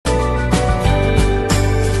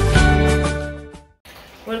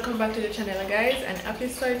Welcome back to the channel, guys, and happy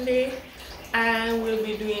Sunday. And we'll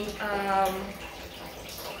be doing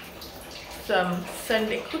some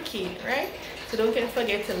Sunday cooking, right? So don't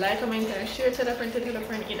forget to like, comment, and share, tell a friend, hit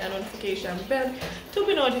the notification bell to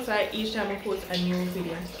be notified each time I post a new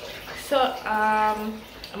video. So I'm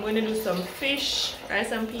going to do some fish,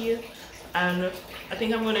 rice and peas, and I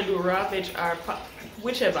think I'm going to do raw veg or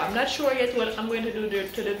whichever. I'm not sure yet what I'm going to do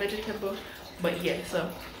to the vegetable, but yeah, so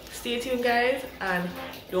stay tuned, guys, and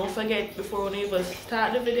don't forget, before we even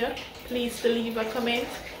start the video, please to leave a comment,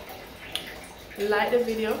 like the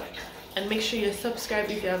video, and make sure you subscribe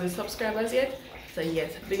if you haven't subscribed as yet. So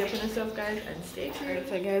yes, big up on yourself, guys, and stay tuned. Alright,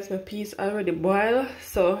 so guys, my peas already boiled,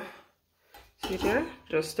 so see there,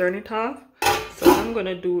 just turn it off. So what I'm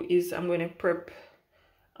gonna do is I'm gonna prep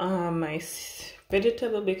my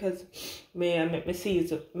vegetable, because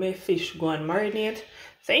my fish go and marinate.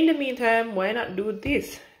 So in the meantime, why not do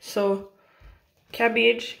this? So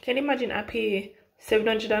cabbage, can you imagine I pay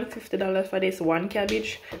 $750 for this one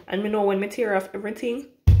cabbage, and me know when me tear off everything,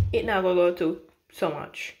 it not gonna go to so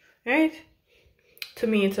much, right?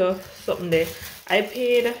 Tomato, something there. I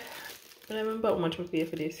paid, I don't remember how much I paid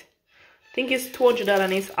for this. I think it's $200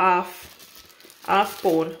 and it's half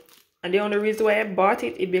pound. And the only reason why I bought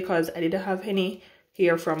it is because I didn't have any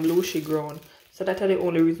here from Luci grown. So that's the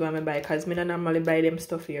only reason why I buy, because I don't normally buy them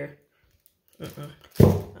stuff here.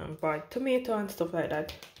 Buy tomato and stuff like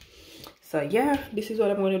that. So yeah, this is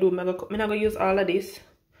what I'm going to do. I'm not going to use all of this.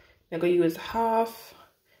 I'm going to use half,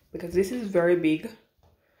 because this is very big.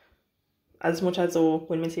 As much as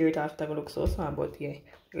when we tear it off, it's going to look so small. But yeah,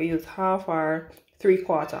 I'm going to use half or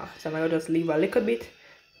 3/4. So I'm going to just leave a little bit.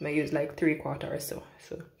 I'm going to use like 3/4 or so.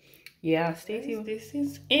 So yeah, stay tuned. This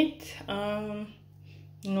is it.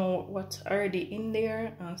 You know what's already in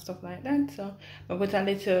there and stuff like that. So I put a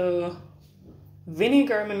little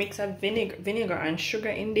vinegar. I mix up vinegar and sugar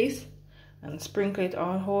in this and sprinkle it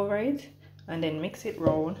all over it, and then mix it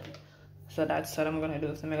round. So that's what I'm gonna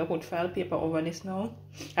do. So I'm gonna put file paper over this now.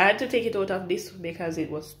 I had to take it out of this because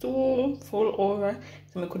it was too full over,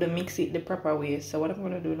 so I couldn't mix it the proper way. So what I'm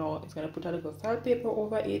gonna do now is gonna put a little file paper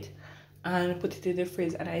over it and put it in the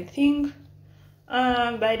fridge. And I think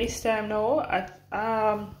by this time now,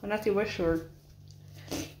 I'm not even sure.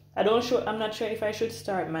 I'm not sure if I should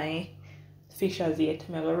start my fish as yet.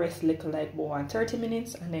 I'm gonna rest a little, like about 30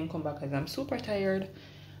 minutes, and then come back because I'm super tired.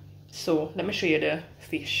 So let me show you the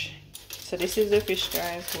fish. So this is the fish,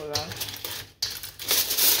 guys. Hold on.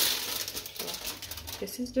 So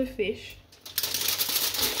this is the fish.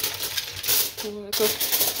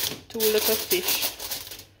 Two little fish.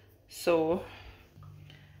 So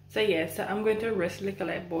yeah, so I'm going to rest like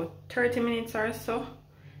about 30 minutes or so.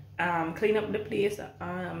 Clean up the place,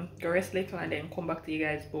 go rest little, and then come back to you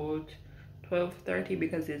guys about 12:30,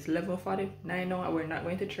 because it's 11:49 now and we're not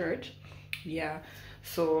going to church. Yeah,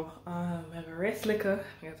 so I'm gonna rest little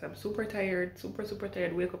because I'm super tired, super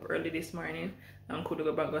tired. Wake up early this morning and could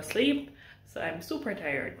go back to sleep, so I'm super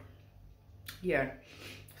tired. Yeah,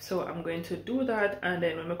 so I'm going to do that, and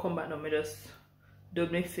then when I come back now, I just do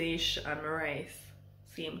my fish and my rice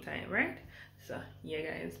same time, right? So yeah,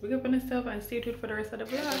 guys, big up on yourself and stay tuned for the rest of the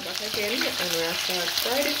vlog. Back again, and we're gonna start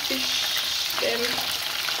fry the fish. Then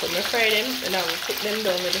so I fry them, and I will cook them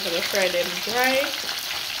down. We're gonna fry them dry,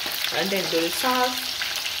 and then do the sauce,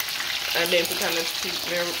 and then put on the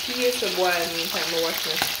peas to boil. Meantime, I wash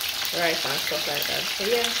my rice and stuff like that. So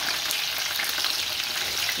yeah,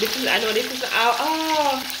 this is, I know this is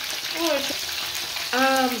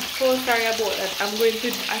so sorry about that.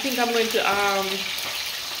 I think I'm going to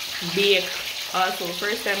bake also.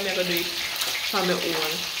 First time I'm gonna do it on my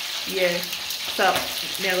own. Yeah, so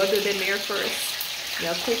I'm gonna do them here first.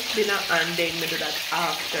 Yeah, cook dinner and then we do that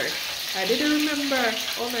after. I didn't remember.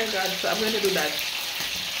 Oh my god, so I'm gonna do that.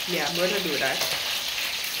 Yeah, I'm gonna do that.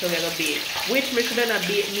 So we're gonna bake. Which we shouldn't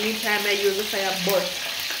bake meantime I use the fire, but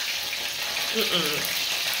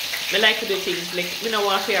I like to do things like I don't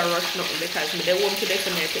want to rush nothing, because I don't want to take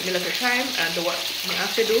me little time and do what I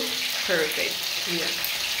have to do perfect. Yeah.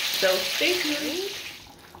 So stay tuned.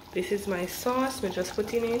 This is my sauce. We're just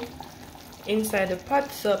putting it inside the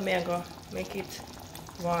pot. So I'm gonna make it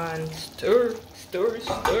one stir.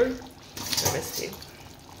 Let me see.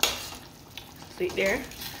 See it there?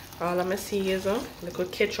 All I'm gonna see is a little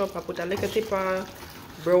ketchup. I put a little tip of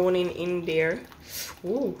browning in there.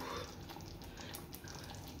 Ooh.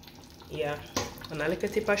 Yeah. And a little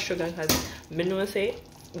tip of sugar, because I know say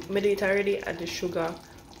I do it already, and the sugar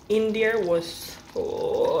in there was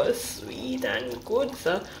so sweet and good.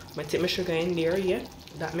 So I take my sugar in there, yeah.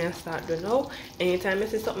 that may I start doing now. Anytime I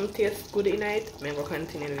see something tastes good in it, I'm gonna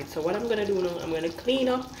continue with it. So what I'm gonna do now, I'm gonna clean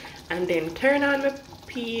up and then turn on my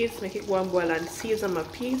peas, make it go and boil, and season my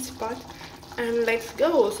peas pot, and let's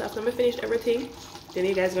go. So after I finish everything, then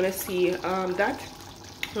you guys gonna see that,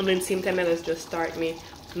 and then same time let's just start me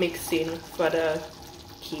mixing for the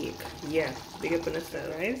cake. Yeah, big up on the style,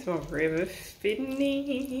 right? So we're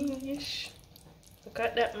finish. Look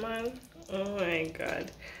at that, man. Oh my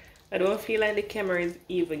god, I don't feel like the camera is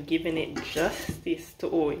even giving it justice to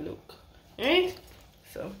how it look, right?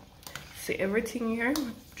 So see everything here,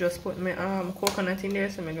 just put my coconut in there,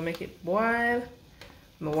 so I'm gonna make it boil.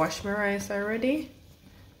 I wash my rice already.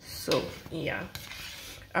 So yeah,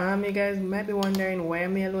 you guys might be wondering why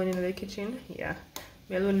I'm alone in the kitchen. Yeah,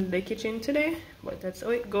 I'm alone in the kitchen today, but that's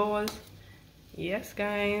how it goes. Yes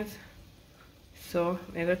guys, so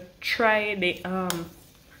I'm gonna try the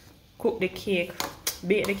cook the cake,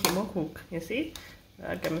 bake the cake, but cook, you see?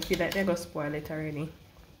 I feel like they're gonna spoil it already.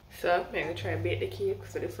 So I'm gonna try bake the cake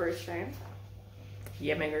for the first time.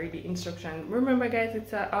 Yeah, I'm gonna read the instruction. Remember guys,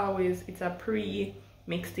 it's a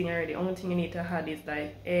pre-mixed thing already. Only thing you need to add is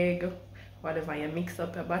like egg, whatever you mix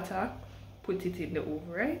up your butter, put it in the oven,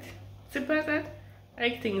 right? Simple as that. I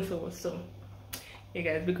think so. So you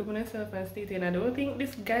guys, be good on yourself and stay tuned. I don't think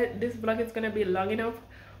this vlog is gonna be long enough,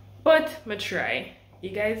 but I'm try. You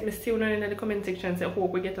guys, me still know in the comment section, say hope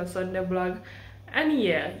we get a Sunday vlog. And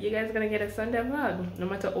yeah, you guys gonna get a Sunday vlog. No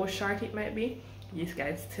matter how short it might be, you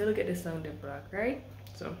guys still get the Sunday vlog, right?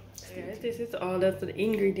 So guys, this is all of the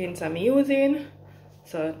ingredients I'm using.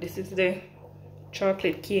 So this is the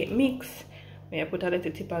chocolate cake mix. May I put a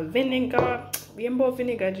little tip of vinegar, rainbow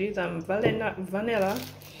vinegar juice, and vanilla,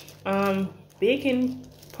 baking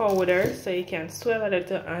powder, so you can swirl a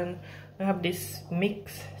little, and I have this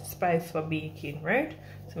mix spice for baking, right?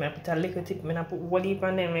 So I put a little tip, I put one heap,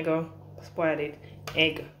 and then I go spoil it.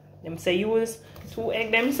 Egg, them say use 2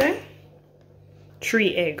 egg, them say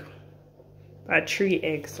 3 egg, 3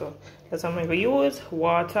 eggs. So that's what I'm gonna use.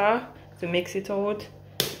 Water to mix it out,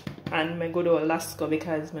 and I'm gonna go to Alaska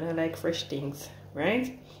because I don't like fresh things,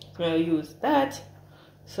 right? So I'm gonna use that.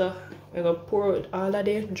 So I'm gonna pour out all of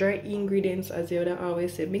the dry ingredients, as you would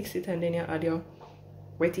always say, mix it, and then you add your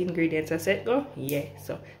wet ingredients. I said go. Yeah,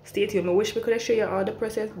 so stay tuned. I wish we could have show you all the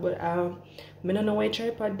process, but I don't know why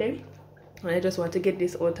tripod then, and I just want to get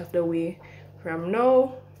this out of the way from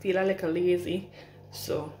now. Feel a little lazy,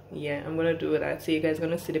 so yeah, I'm gonna do that. So you guys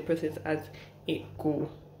gonna see the process as it go,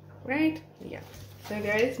 right? Yeah. So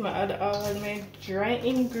guys, I add all my dry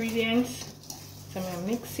ingredients. So I'm gonna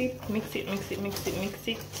mix it.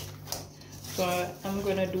 So I'm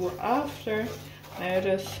gonna do after, I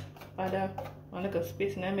just add a little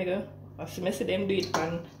space in there. I see them do it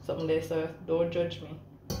on something there, so don't judge me.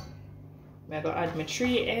 I'm gonna add my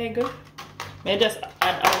 3 egg. I just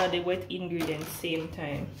add all of the wet ingredients same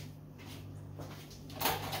time.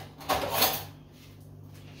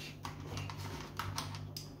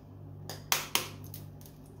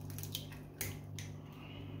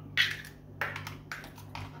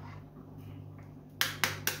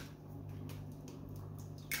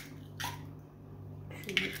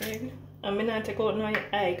 Egg. I'm gonna take out my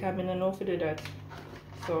eye because I don't know if to do that.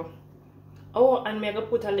 So, oh, and I'm gonna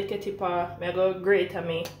put a little tip of, I'm gonna grate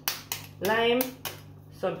me lime,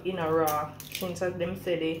 some in a raw, since as them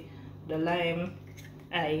say the lime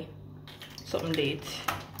eye something date.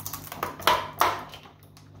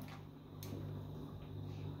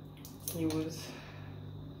 Use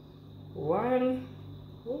 1.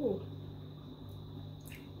 Oh,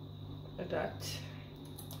 like that.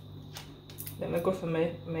 Let me go for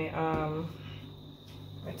my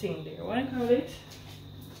thing there. What I call it?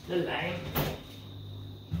 The lime.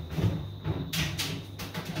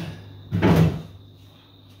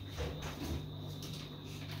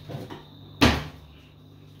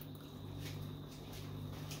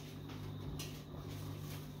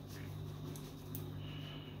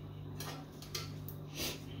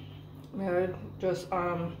 I just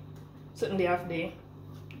sitting the half day.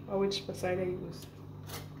 Or which side I use.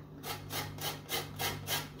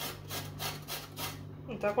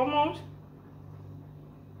 It come out.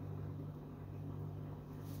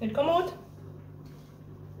 It come out.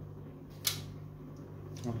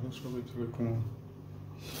 Oh, that's probably to come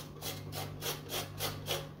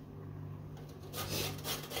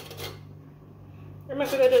on. I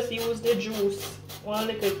could just use the juice. One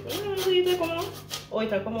little. It come out. Oh,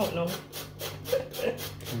 it come out now.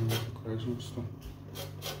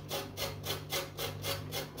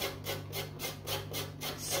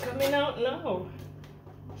 It's coming out now.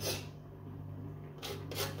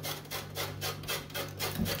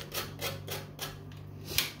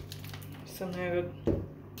 So now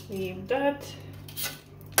Leave that.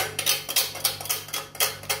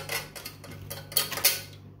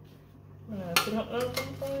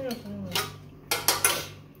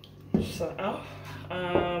 So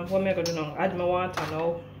what am I gonna do now? Add my water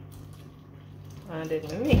now. And then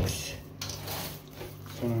we mix.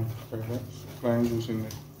 Lime juice in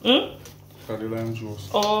there. Got the lime juice.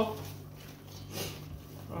 Oh.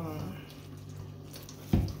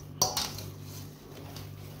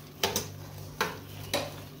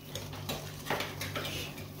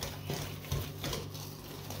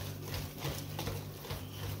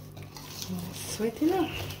 Sweaty now.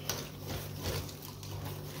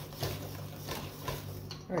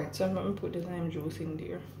 Alright, so I'm going to put the lime juice in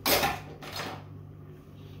there.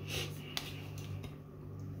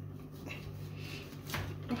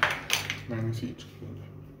 Magnifique.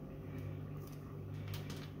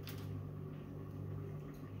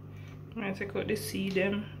 I'm going to take out the seed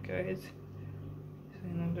them, guys. So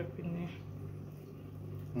it end up in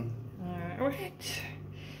there. Alright.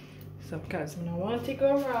 So because I don't want to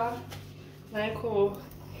go raw. Like how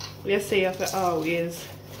we say after always.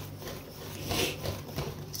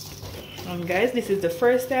 Guys, this is the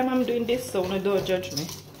first time I'm doing this, so don't judge me.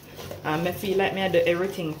 I feel like I do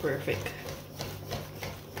everything perfect.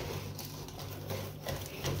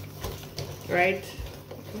 Right,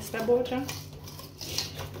 Mr. Bocha?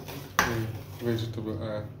 Vegetable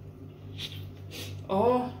eye.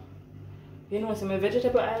 Oh, you know what's my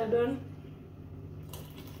vegetable eye done?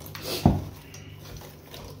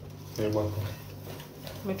 Yeah, buckle.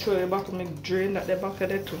 I throw the buckle, I drain that the back of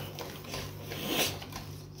the too.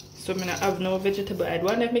 So I don't have no vegetable eye.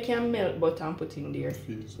 One that I can melt butter and put in there.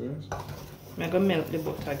 I'm gonna melt the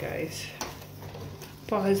butter, guys.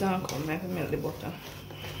 Pause and come, I'm gonna melt the butter.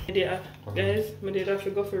 Guys, I did have to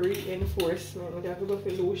go for reinforce. I did have to go for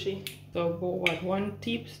Luci. So about what, one of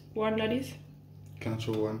this? Can I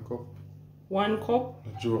throw 1 cup? 1 cup?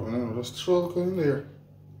 No, just throw it in there.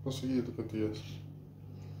 Just eat the potatoes.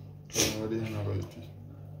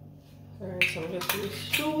 Alright, so I'm just use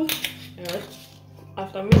two.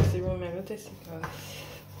 After mixing, I'm going to test it, guys.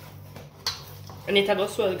 And it will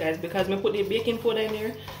swell, guys, because I put the baking powder in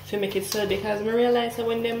here to make it swell, because I realize that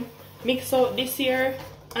when them mix out this here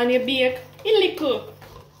and you bake, it little,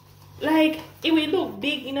 like it will look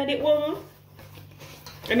big in the oven,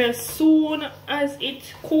 and then soon as it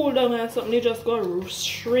cool down and something, it just go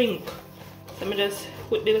shrink. So I just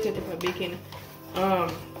put the little tip of baking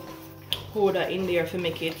powder in there to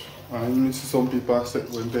make it. And you see some people say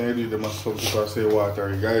when they do them, some people say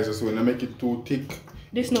watery, guys. So when they make it too thick,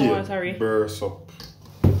 this no watery. Burst up.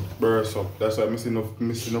 That's why I miss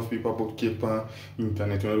enough people put cake on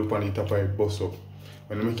internet when they look on it up it burst up.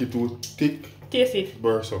 When they make it too thick, taste it.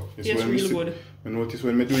 Burst up. It's really good. I notice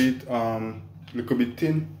when I do it little bit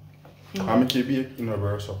thin, I make it big, you know,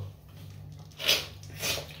 burst up.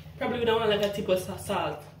 Probably we don't want like a tip of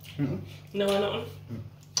salt. No, nothing.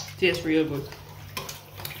 Tastes real good.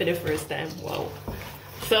 For the first time, wow.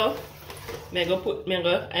 So, I go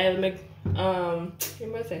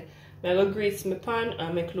grease my pan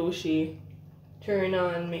and make Luci turn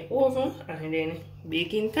on my oven and then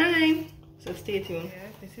baking time. So stay tuned. Yeah,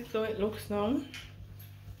 this is how it looks now.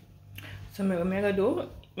 So I'm gonna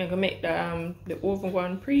make the oven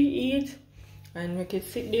one preheat and make it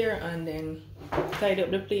sit there and then tidy up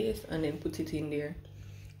the place and then put it in there.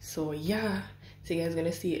 So yeah, so you guys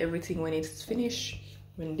gonna see everything when it's finished.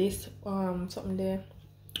 When this something there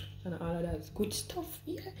and all of that good stuff.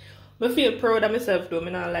 Yeah, I feel proud of myself though,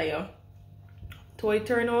 I'm not lie. So it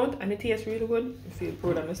turned out and it tastes really good. I feel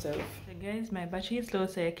proud of myself. So guys, my battery is low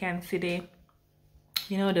so I can't see the,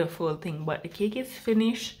 you know, the full thing, but the cake is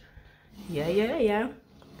finished. Yeah.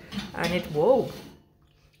 And it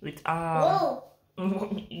it whoa.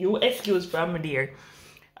 You excuse from me there.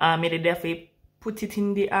 I did definitely put it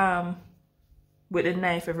in the with the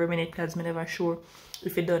knife every minute because I'm never sure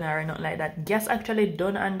if it done or not like that. Gas actually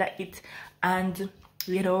done under it, and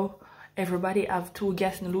you know everybody have 2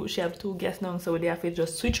 gas now. Luci have 2 gas now, so they have to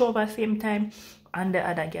just switch over same time on the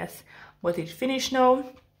other gas. But it's finished now,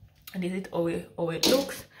 and this is how it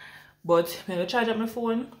looks. But I'm gonna charge up my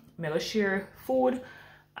phone, I'm gonna share food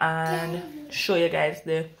and show you guys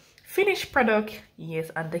the finished product.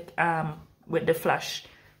 Yes, and the with the flash,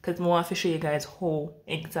 because I want to show you guys how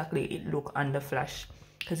exactly it look on the flash,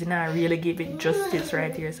 because you know really give it justice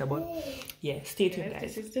right here. So but yeah, stay tuned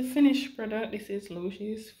guys. This is the finished product. This is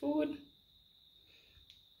Luci's food,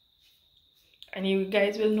 and you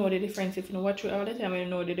guys will know the difference if you watch it all the time. You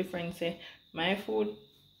know the difference. My food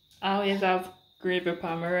I always have gravy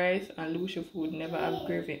on my rice, and Luci food never have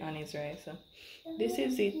gravy on his rice. So this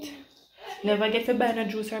is it. Never get to buy no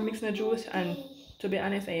juice or mix no juice, and To be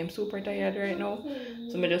honest, I am super tired right now,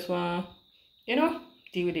 so I just want, you know,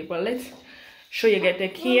 deal with it. But let's show you get the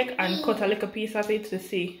cake and cut a little piece of it to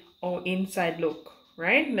see how inside look,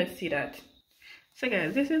 right? Let's see that. So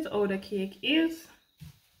guys, this is how the cake is.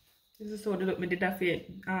 This is how the look. Me did have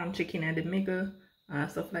chicken and the middle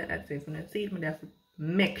and stuff like that. So if you want to see it, me have to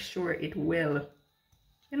make sure it well,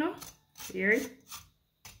 you know, here,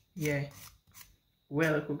 yeah,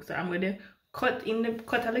 well cooked. So I'm gonna cut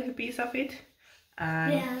a little piece of it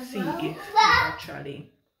and see if it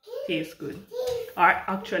actually tastes good, or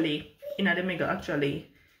actually in the middle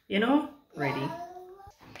actually, you know, ready.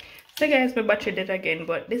 So guys, my battery did again,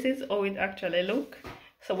 but this is how it actually look.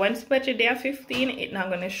 So once battery day 15, it's not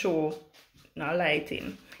gonna show no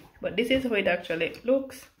lighting, but this is how it actually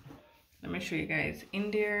looks. Let me show you guys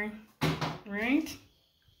in there, right?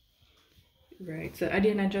 So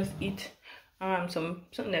Adiana just eat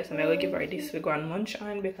something else, and I will give her this. We go on munch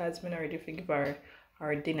on because I'm not ready to give her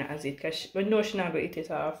dinner as it, because we know she's not gonna eat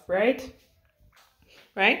it off, right?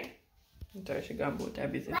 So she gone both her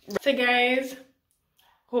business. So guys,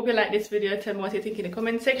 hope you like this video. Tell me what you think in the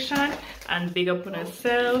comment section, and big up on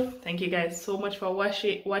yourself. Thank you guys so much for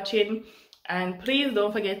watching, and please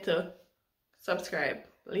don't forget to subscribe.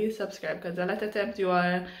 Please subscribe, because a lot of times you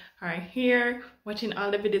are here watching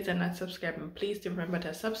all the videos and not subscribing. Please do remember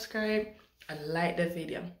to subscribe and like the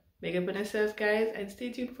video. Big up on yourselves guys, and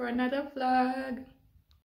stay tuned for another vlog.